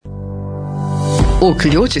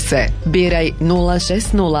Uključi se, biraj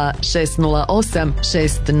 060 608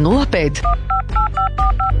 605.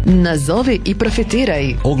 Nazovi i profitiraj.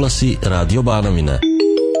 Oglasi Radio Banovina.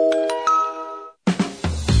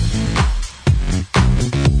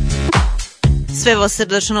 Sve vas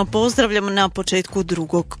srdačno pozdravljamo na početku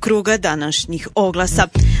drugog kruga današnjih oglasa.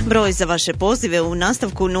 Broj za vaše pozive u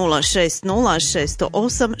nastavku 060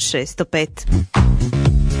 608 605.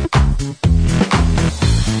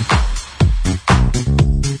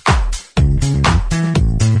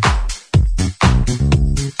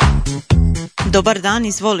 Dobar dan,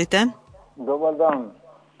 izvolite. Dobar dan.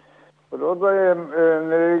 Prodajem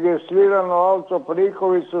neregistrirano auto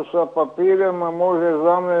prikolicu sa papirima, može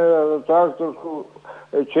zamjena za traktorsku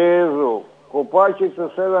čezu. Kopačica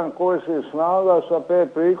 7 kojih snaga sa 5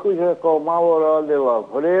 priključaka kao malo radila.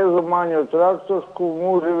 Frezu manju traktorsku,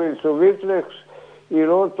 muživicu Vitrex i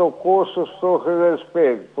roto kosu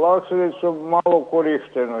 165. Plaksilicu malo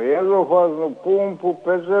korišteno. Jednofaznu pumpu,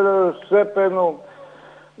 5 stepenu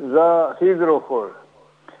za hidrofor.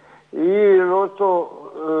 I roto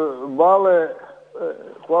bale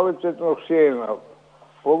kvalitetnog sjena.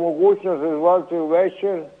 Po mogućnosti zvati u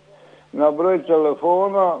večer na broj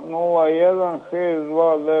telefona 01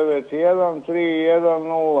 6291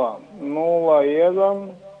 310 01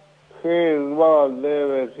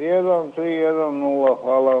 6291 310.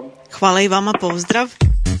 Hvala. Hvala i vama, pozdrav.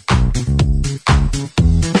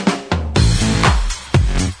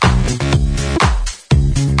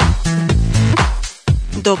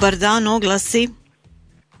 Dobar dan, oglasi.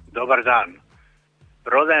 Dobar dan.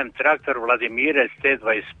 Prodajem traktor Vladimirec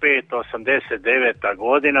T25, 89.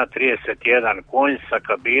 godina, 31 konj sa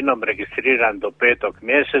kabinom, registriran do 5.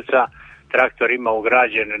 mjeseca. Traktor ima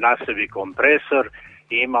ugrađen na sebi kompresor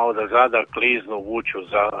i ima odazada kliznu vuču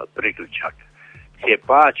za priključak.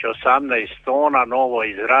 Cijepač 18 tona, novo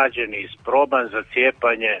izrađen i isproban za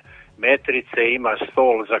cijepanje metrice, ima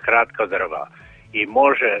stol za kratka drva. I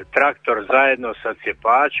može traktor zajedno sa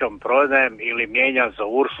cijepačom prodajem ili mijenjam za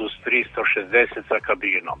Ursus 360 sa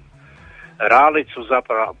kabinom. Ralicu za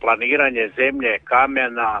planiranje zemlje,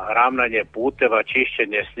 kamena, ravnanje puteva,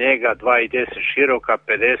 čišćenje snijega, 2,10 široka,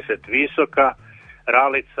 50 visoka.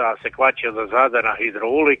 Ralica se kvači od zada na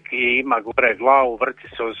hidroulik i ima gore glavu, vrti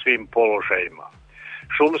se u svim položajima.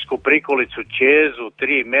 Šumsku prikolicu čezu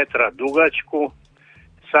 3 metra dugačku.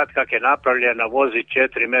 Sad kak je napravljena vozi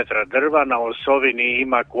 4 metra drva, na osovini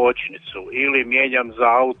ima kočnicu ili mijenjam za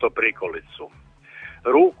auto prikolicu.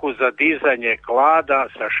 Ruku za dizanje klada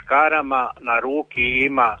sa škarama, na ruki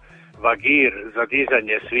ima vagir za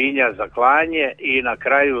dizanje svinja za klanje i na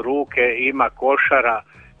kraju ruke ima košara,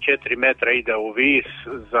 4 metra ide u vis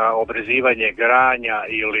za obrezivanje granja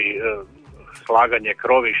ili slaganje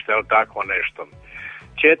krovišta ili tako nešto.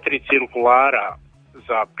 4 cirkulara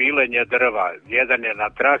za pilenje drva, jedan je na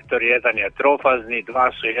traktor, jedan je trofazni,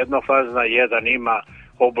 2 su jednofazna, jedan ima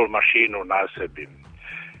obol mašinu na sebi.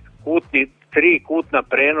 3 kutna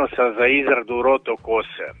prenosa za izradu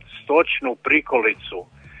rotokose, stočnu prikolicu,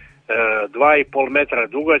 2,5 metra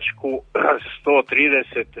dugačku,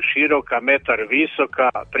 130 široka, metar visoka,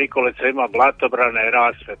 prikolica ima blatobrana i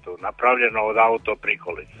rasvetu, napravljeno od auto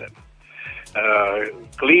prikolice.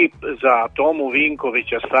 Klip za Tomu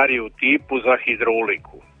Vinkovića stariju tipu za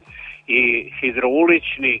hidrouliku i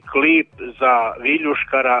hidroulični klip za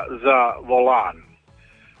viljuškara za volan.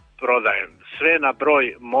 Prodajem sve na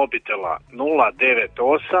broj mobitela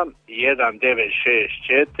 098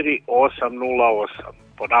 1964 808.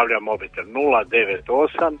 Ponavljam mobitel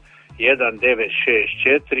 098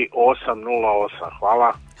 1964 808.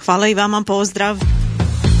 Hvala. Hvala i vama, pozdrav.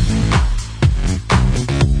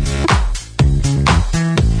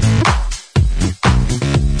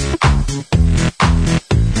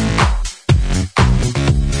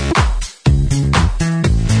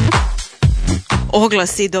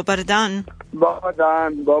 Oglasi, dobar dan.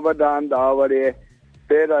 Dobar dan, Davorije.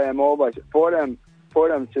 Predajem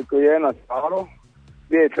podam ciklijena staro,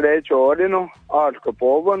 2003. godinu, Arsko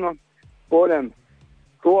pogono, podam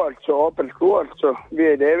kuvarco, opet kuvarco,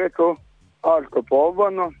 2009. Arsko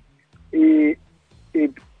pogono i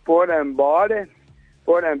podam bare,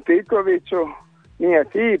 podam Pikoviću, nije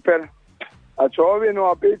Tiper, a Čovinu,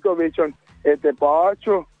 a Pikovićom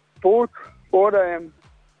Etepaču, put podajem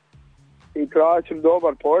i kraćem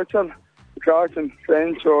dobar počal, kraćem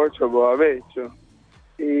senču očoba veću.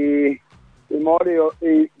 I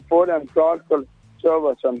podam traktor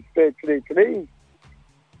čovačan 533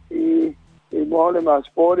 i molim vas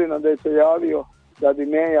podina da je se javio da bi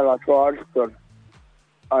menjala traktor,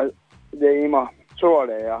 a gdje ima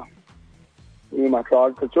čole, ja. Ima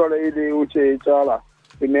traktor čole, ide uče i čala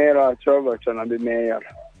bi menjala čovačana bi menjala.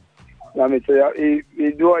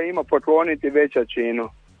 i dvoje ima pokloniti većačinu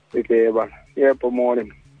i keban. Lijepo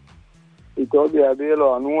molim. I to bi je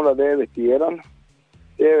bilo 091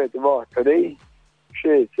 923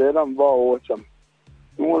 6728.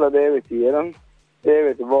 091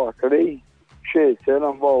 923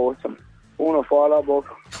 6728. Puno hvala, Bog.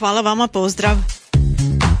 Hvala vama, pozdrav.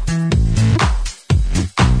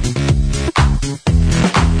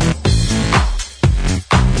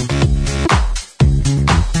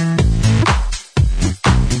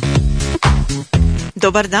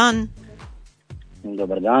 Dobar dan.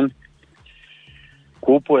 Dobar dan.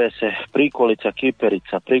 Kupuje se prikolica,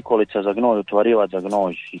 kiperica, prikolica za gnoj, utvarivač za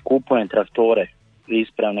gnoj. I kupujem traktore,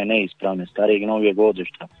 ispravne, neispravne, starije novije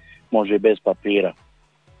godišta, može i bez papira.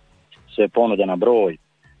 Sve ponude na broj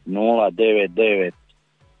 099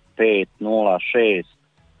 506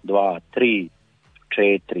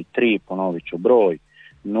 2343, ponovit ću broj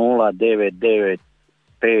 099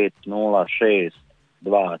 506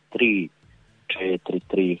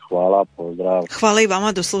 2343. Hvala, pozdrav. Hvala i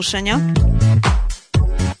vama, do slušanja.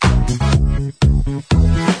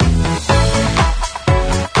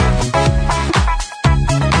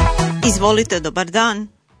 Izvolite, dobar dan.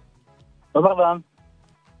 Dobar dan.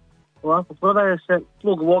 Ovako, prodaje se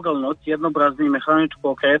plug vogalnot, jednobrazni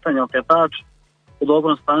mehaničko okretanje, okretač, u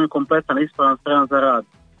dobrom stanju, kompletan, ispravan, spreman za rad.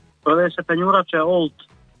 Prodaje se penjurače Old,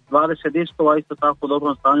 20 diskova, isto tako u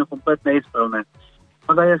dobrom stanju, kompletne, ispravne.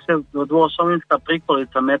 Prodaje se dvoosovinska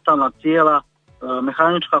prikolica, metalna cijela,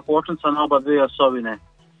 mehanička kočnica na oba dvije osovine.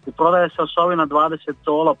 I prodaje se osovina 20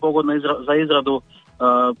 sola, pogodno za izradu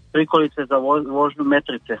prikolice za vožnju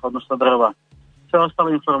metrice, odnosno drva. Sve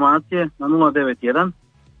ostale informacije na 091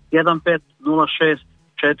 1506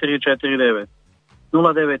 449.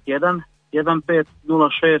 091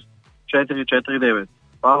 1506 449.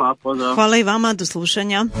 Hvala, pozdrav. Hvala i vama, do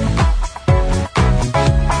slušanja.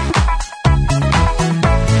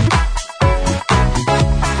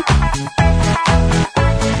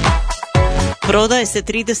 Prodaje se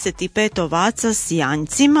 35 ovaca s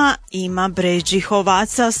janjcima, ima bređih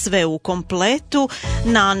ovaca, sve u kompletu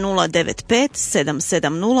na 095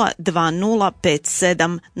 770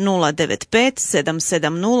 2057 095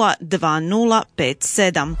 770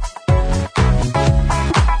 2057.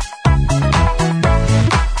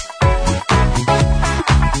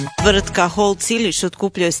 Tvrtka Holt Silić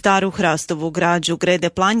otkupljuje staru hrastovu građu, grede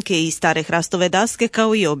planjke i stare hrastove daske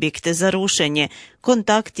kao i objekte za rušenje.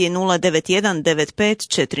 Kontakt je 091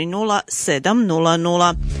 95 40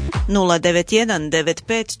 700. 091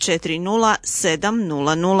 95 40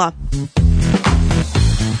 700.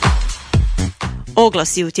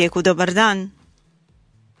 Oglasi u tijeku, dobar dan.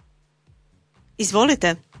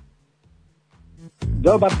 Izvolite.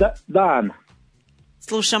 Dobar dan.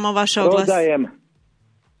 Slušamo vaš oglas. Prodajem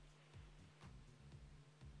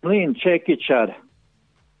mlin čekičar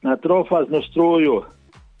na trofaznu struju,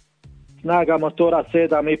 snaga motora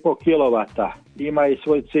 7,5 kW, ima i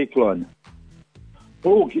svoj ciklon.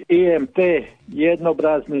 Plug IMT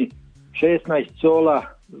jednobrazni, 16 cola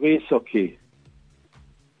visoki.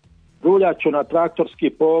 Ruljaču na traktorski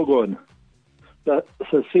pogon da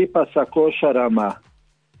se sipa sa košarama,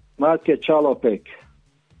 marke Čalopek.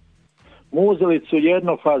 Muzilicu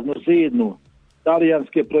jednofaznu zidnu,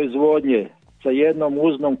 talijanske proizvodnje, sa jednom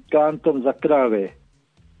uznom kantom za krave.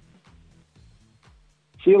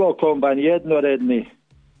 Silokomban jednoredni,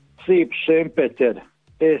 sip šempeter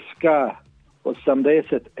SK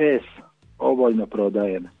 80S, ovojno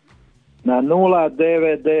prodajem. Na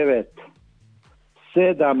 099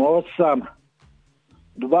 78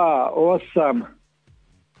 28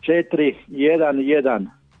 411.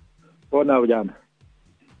 Ponavljam.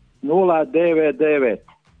 099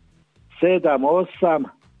 78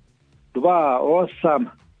 28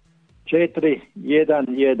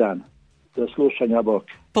 411. Do slušanja, Bog.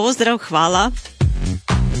 Pozdrav, hvala.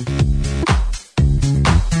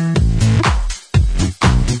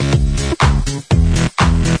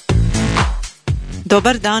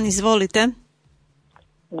 Dobar dan, izvolite.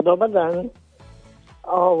 Dobar dan.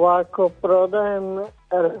 Ovako, prodajem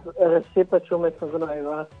rasipač umjetnog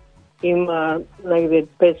gnojiva. Ima negdje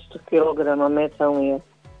 500 kg metalnije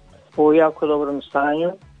u jako dobrom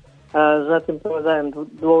stanju. Zatim prodajem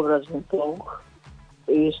dvobrazni plug,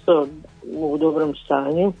 isto u dobrom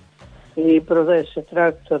stanju. I prodaje se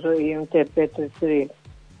traktor IMT 533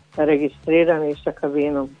 registriran i sa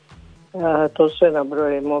kabinom. To sve na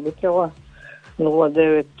broje mobitela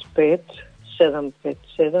 095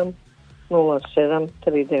 757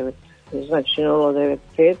 0739. Znači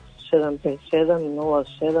 095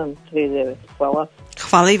 757 0739. Hvala.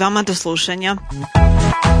 Hvala i vama, do slušanja.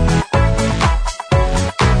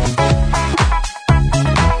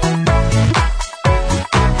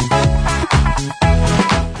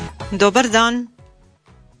 Dobar dan.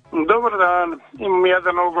 Dobar dan, imam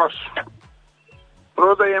jedan oglas.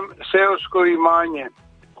 Prodajem seosko imanje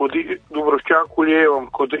kod Dubrovčaku lijevom,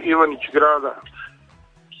 kod Ivanić grada.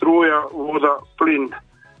 Struja, voda, plin.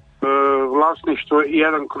 Vlasništvo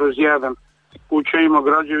 1/1. Kuća ima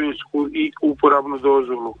građevinsku i uporabnu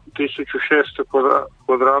dozvolu. 1600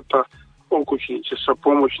 kvadrata okućnice sa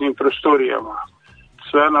pomoćnim prostorijama.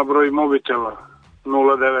 Sve na broj mobitela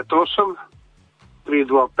 098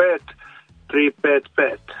 325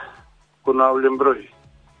 355. Ponavljam broj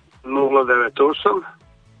 098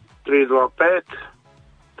 325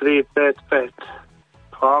 355.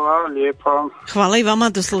 Hvala lijepa. Hvala i vama,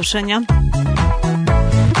 do slušanja.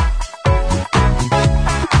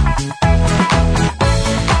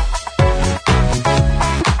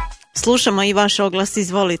 Slušamo i vaš oglas,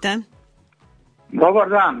 izvolite. Dobar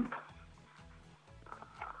dan.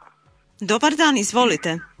 Dobar dan,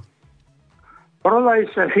 izvolite. Prodaju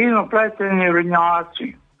se fino pleteni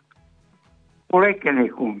rudnjaci u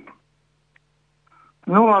Lekeniku.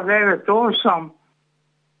 098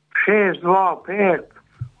 625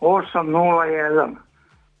 801.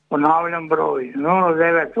 Ponavljam broj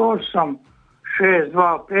 098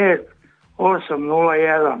 625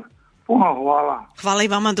 801. Puno hvala. Hvala i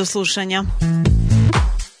vama, do slušanja.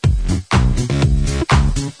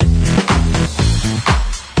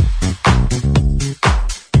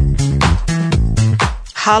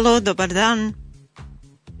 Halo, dobar dan.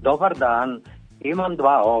 Dobar dan, imam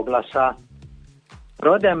 2 oglasa.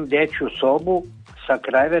 Prodajem dječju sobu sa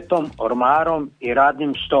krevetom, ormarom i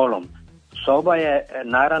radnim stolom. Soba je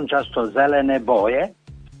narančasto-zelene boje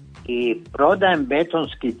i prodajem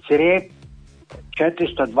betonski crijep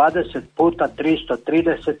 420 puta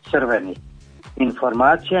 330 crveni.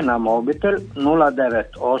 Informacije na mobitel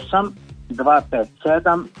 098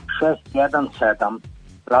 257 617.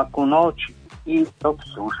 Laku noć i do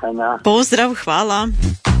slušanja. Pozdrav, hvala.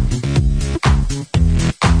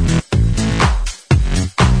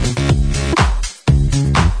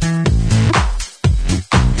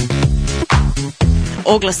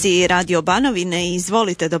 Oglasi Radio Banovine,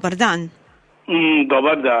 izvolite, dobar dan.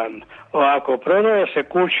 Dobar dan. Ovako, prodaje se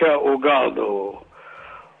kuća u Galdovu,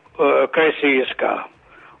 kraj Siska.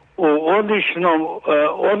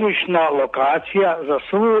 Odlična lokacija za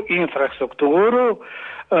svu infrastrukturu.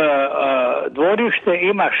 Dvorište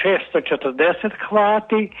ima 640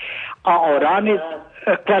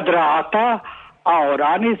 kvadrata, a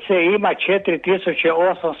oranice ima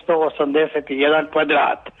 4881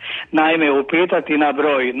 kvadrat. Naime, upitati na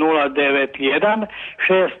broj 091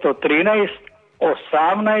 613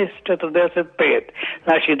 1845.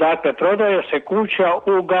 Znači, dakle, prodaje se kuća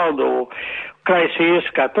u Galdovu, kraj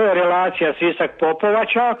Siska. To je relacija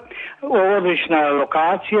Sisak-Popovača, odlična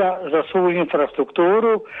lokacija za svu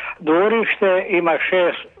infrastrukturu. Dvorište ima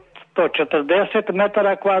 640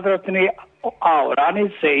 metara kvadratnih, a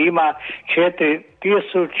oranice ima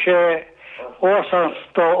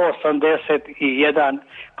 4881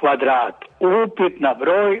 kvadrat. Upit na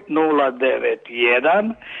broj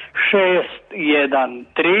 091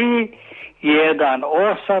 613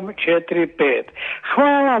 1845.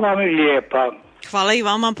 Hvala vam lijepa. Hvala i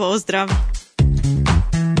vama, pozdrav.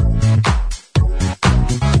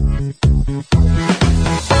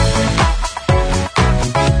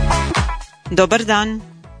 Dobar dan.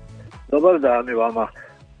 Dobar dan i vama.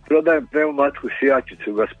 Prodajem pneumatsku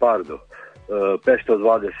sijačicu Gaspardo,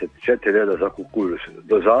 524 reda za kukuruz.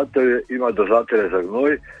 Ima dozatore za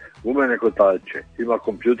gnoj, gumene kotače, ima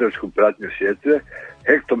kompjutersku pratnju sjetve,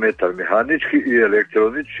 hektometar mehanički i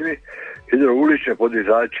elektronični, hidroulične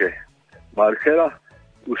podizače markera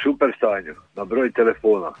u super stanju. Na broj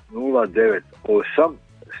telefona 098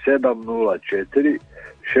 704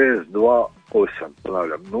 628.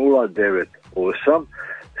 Ponavljam, 098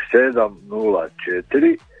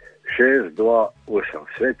 704 628.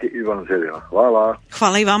 Sveti Ivan Zelina. Hvala.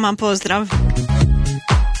 Hvala i vama, pozdrav.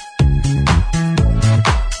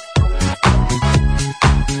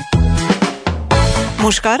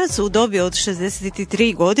 Muškarac u dobi od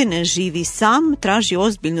 63 godine živi sam, traži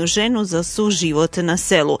ozbiljnu ženu za suživot na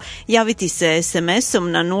selu. Javiti se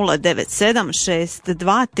SMS-om na 097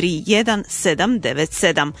 6231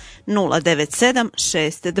 797. 097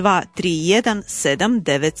 6231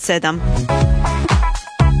 797.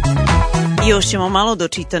 Još ćemo malo do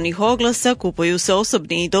čitanih oglasa. Kupuju se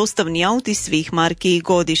osobni i dostavni auti svih marki i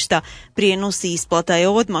godišta. Prijenos i isplata je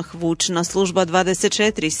odmah, vučna služba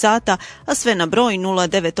 24 sata, a sve na broj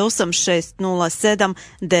 098 607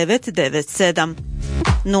 997.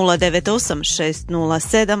 098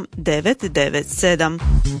 607 997.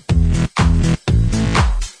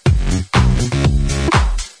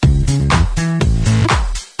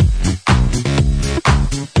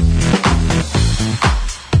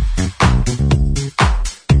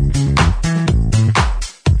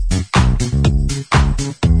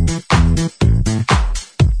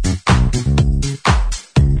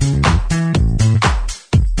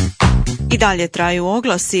 dalje traju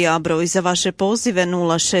oglasi, a broj za vaše pozive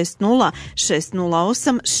 060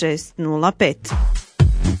 608 605.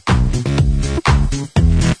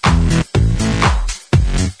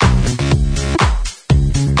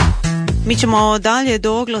 Mi ćemo dalje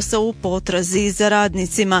do oglasa u potrazi za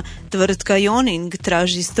radnicima. Tvrtka Joning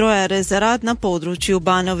traži strojare za rad na području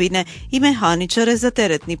Banovine i mehaničare za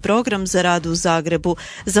teretni program za rad u Zagrebu.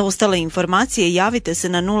 Za ostale informacije javite se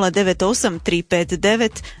na 098 359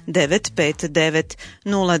 959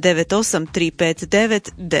 098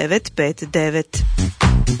 359 959.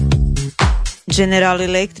 General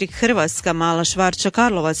Electric Hrvatska Mala Švarća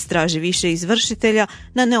Karlovac traži više izvršitelja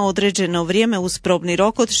na neodređeno vrijeme uz probni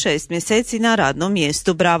rok od 6 mjeseci na radnom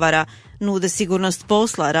mjestu bravara. Nude sigurnost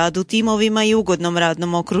posla, rad u timovima i ugodnom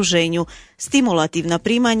radnom okruženju, stimulativna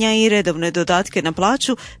primanja i redovne dodatke na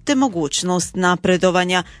plaću te mogućnost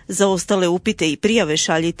napredovanja. Za ostale upite i prijave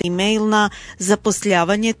šaljite e-mail na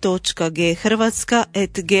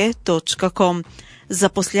zaposljavanje.ghrvatska@g.com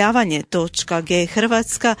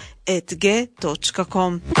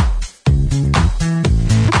zaposljavanje.ghrvatska@g.com.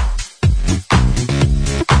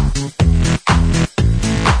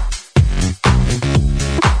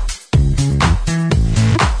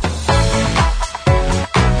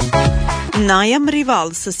 Najam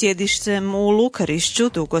Rival sa sjedištem u Lukarišću,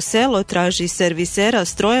 Dugo Selo, traži servisera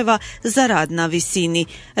strojeva za rad na visini.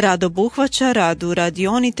 Rad obuhvaća rad u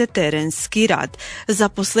radioni te terenski rad.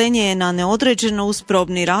 Zaposlenje je na neodređeno uz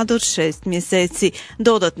probni rad od 6 mjeseci.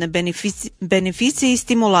 Dodatne beneficije i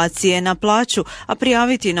stimulacije na plaću, a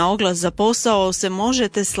prijaviti na oglas za posao se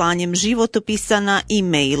možete slanjem životopisa na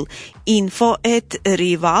e-mail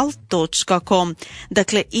info@rival.com.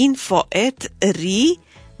 Dakle,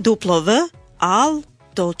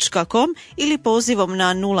 info@rival.com ili pozivom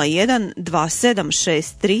na 01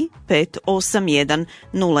 2763 581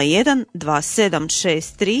 01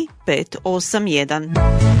 2763 581.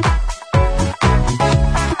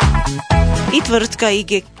 I tvrtka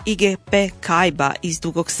IGP Kajba iz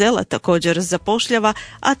Dugog Sela također zapošljava,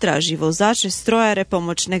 a traži vozače, strojare,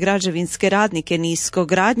 pomoćne građevinske radnike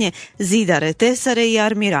niskogradnje, zidare, tesare i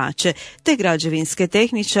armirače, te građevinske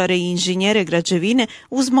tehničare i inženjere građevine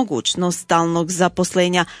uz mogućnost stalnog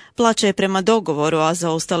zaposlenja. Plaća je prema dogovoru, a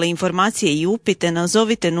za ostale informacije i upite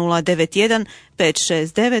nazovite 091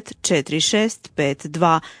 569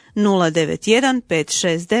 4652 091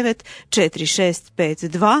 569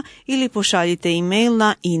 4652 ili pošaljite e-mail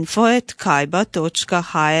na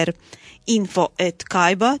info@kajba.hr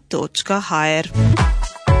info@kajba.hr.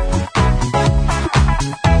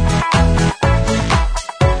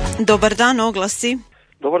 Dobar dan, oglasi.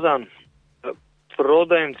 Dobar dan.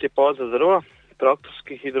 Prodajem cipa za drva,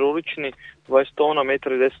 traktorski, hidraulični, 20 tona,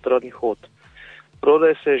 1,10 radnih hod.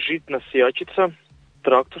 Prodaje se žitna sijačica,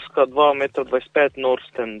 traktorska, 2,25 m,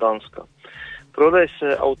 Norsten, Danska. Prodaje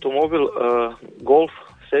se automobil Golf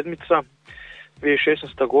 7,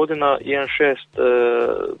 2016. godina,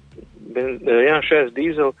 1.6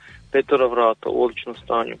 dizel, 5 vrata u odličnom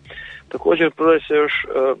stanju. Također prodaje se još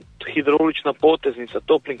hidraulična poteznica,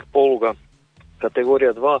 topling poluga,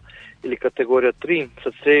 kategorija 2 ili kategorija 3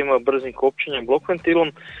 sa cijevima brzim kopčenjem, blok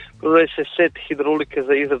ventilom. Prodaje se set hidraulike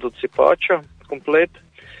za izradu cipača, komplet.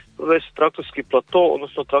 Prodaje se traktorski plato,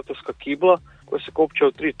 odnosno traktorska kibla koja se kopča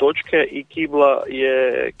u 3 točke i kibla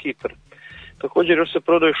je kiper. Također još se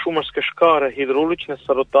prodaju šumarske škare hidraulične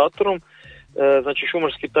sa rotatorom, znači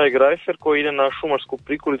šumarski taj grajfer koji ide na šumarsku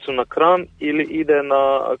prikulicu na kran ili ide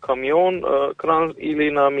na kamion, kran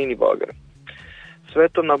ili na mini bager. Sve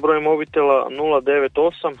to na broj mobitela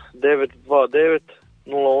 098 929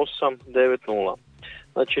 0890.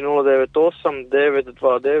 Znači 098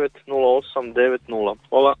 929 0890.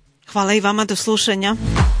 Hvala. Hvala i vama, do slušanja.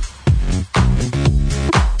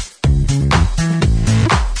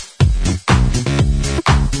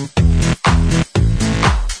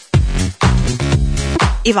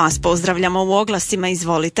 I vas pozdravljamo u oglasima,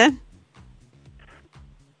 izvolite.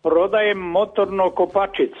 Prodajem motornu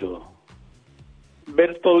kopačicu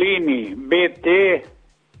Bertolini BT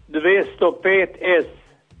 205S,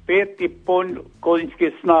 5,5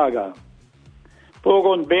 konjskih snaga.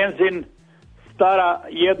 Pogon benzin, stara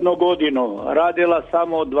 1 godinu, radila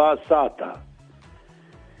samo 2 sata.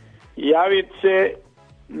 Javite se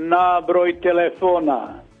na broj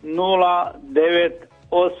telefona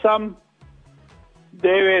 098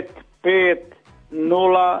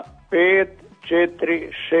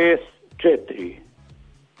 9505464.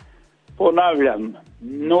 Ponavljam,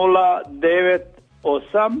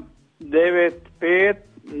 098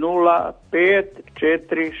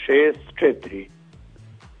 9505464.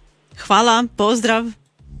 Hvala, pozdrav.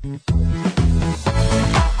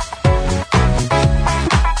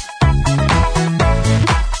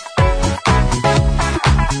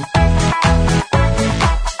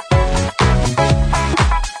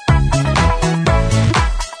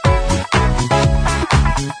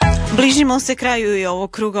 Bližimo se kraju i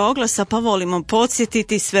ovog kruga oglasa, pa volimo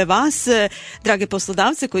podsjetiti sve vas, drage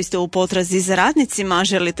poslodavce koji ste u potrazi za radnicima,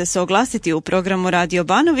 želite se oglasiti u programu Radio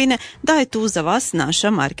Banovine, da je tu za vas naša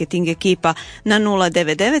marketing ekipa na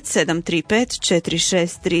 099 735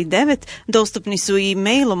 4639. Dostupni su i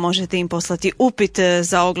mailom, možete im poslati upit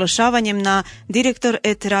za oglašavanjem na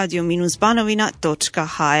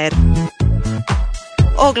direktor@radio-banovina.hr.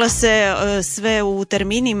 Oglase sve u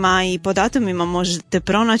terminima i po datumima možete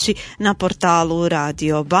pronaći na portalu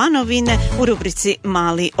Radio Banovine u rubrici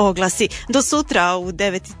Mali oglasi. Do sutra u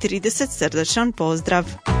 9:30, srdačan pozdrav.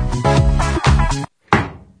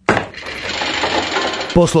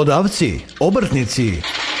 Poslodavci, obrtnici,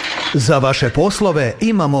 za vaše poslove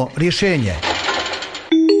imamo rješenje.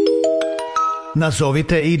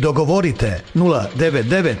 Nazovite i dogovorite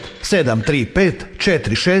 099 735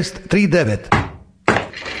 4639.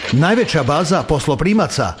 Najveća baza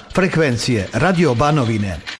posloprimaca frekvencije Radio Banovine.